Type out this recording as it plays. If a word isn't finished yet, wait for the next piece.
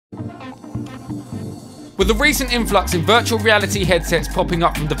With the recent influx in virtual reality headsets popping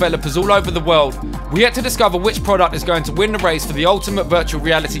up from developers all over the world, we're yet to discover which product is going to win the race for the ultimate virtual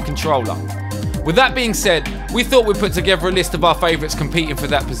reality controller. With that being said, we thought we'd put together a list of our favourites competing for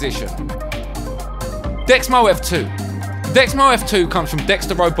that position. Dexmo F2. The Dexmo F2 comes from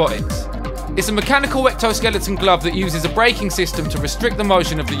Dexter Robotics. It's a mechanical exoskeleton glove that uses a braking system to restrict the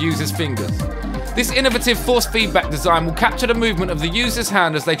motion of the user's fingers. This innovative force feedback design will capture the movement of the user's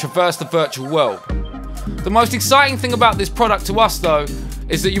hand as they traverse the virtual world. The most exciting thing about this product to us though,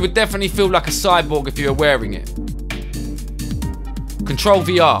 is that you would definitely feel like a cyborg if you were wearing it. Control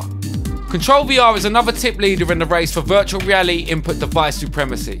VR. Control VR is another tip leader in the race for virtual reality input device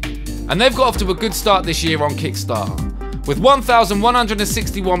supremacy. And they've got off to a good start this year on Kickstarter, with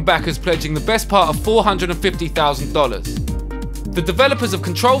 1,161 backers pledging the best part of $450,000. The developers of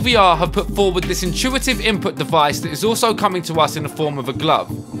Control VR have put forward this intuitive input device that is also coming to us in the form of a glove.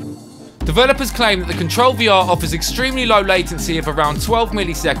 Developers claim that the Control VR offers extremely low latency of around 12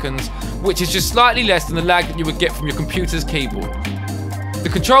 milliseconds, which is just slightly less than the lag that you would get from your computer's keyboard. The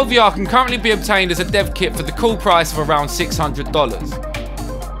Control VR can currently be obtained as a dev kit for the cool price of around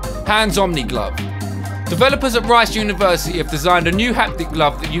 $600. Hands Omni Glove. Developers at Rice University have designed a new haptic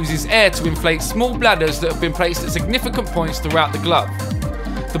glove that uses air to inflate small bladders that have been placed at significant points throughout the glove.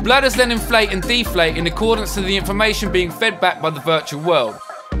 The bladders then inflate and deflate in accordance to the information being fed back by the virtual world,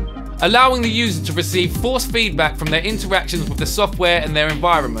 allowing the user to receive force feedback from their interactions with the software and their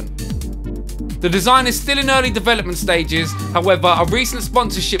environment. The design is still in early development stages, however a recent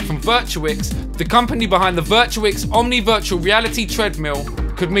sponsorship from Virtuix, the company behind the Virtuix Omni Virtual Reality Treadmill,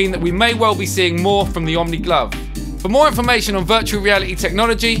 could mean that we may well be seeing more from the Omni Glove. For more information on virtual reality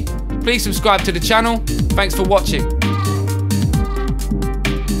technology, please subscribe to the channel. Thanks for watching.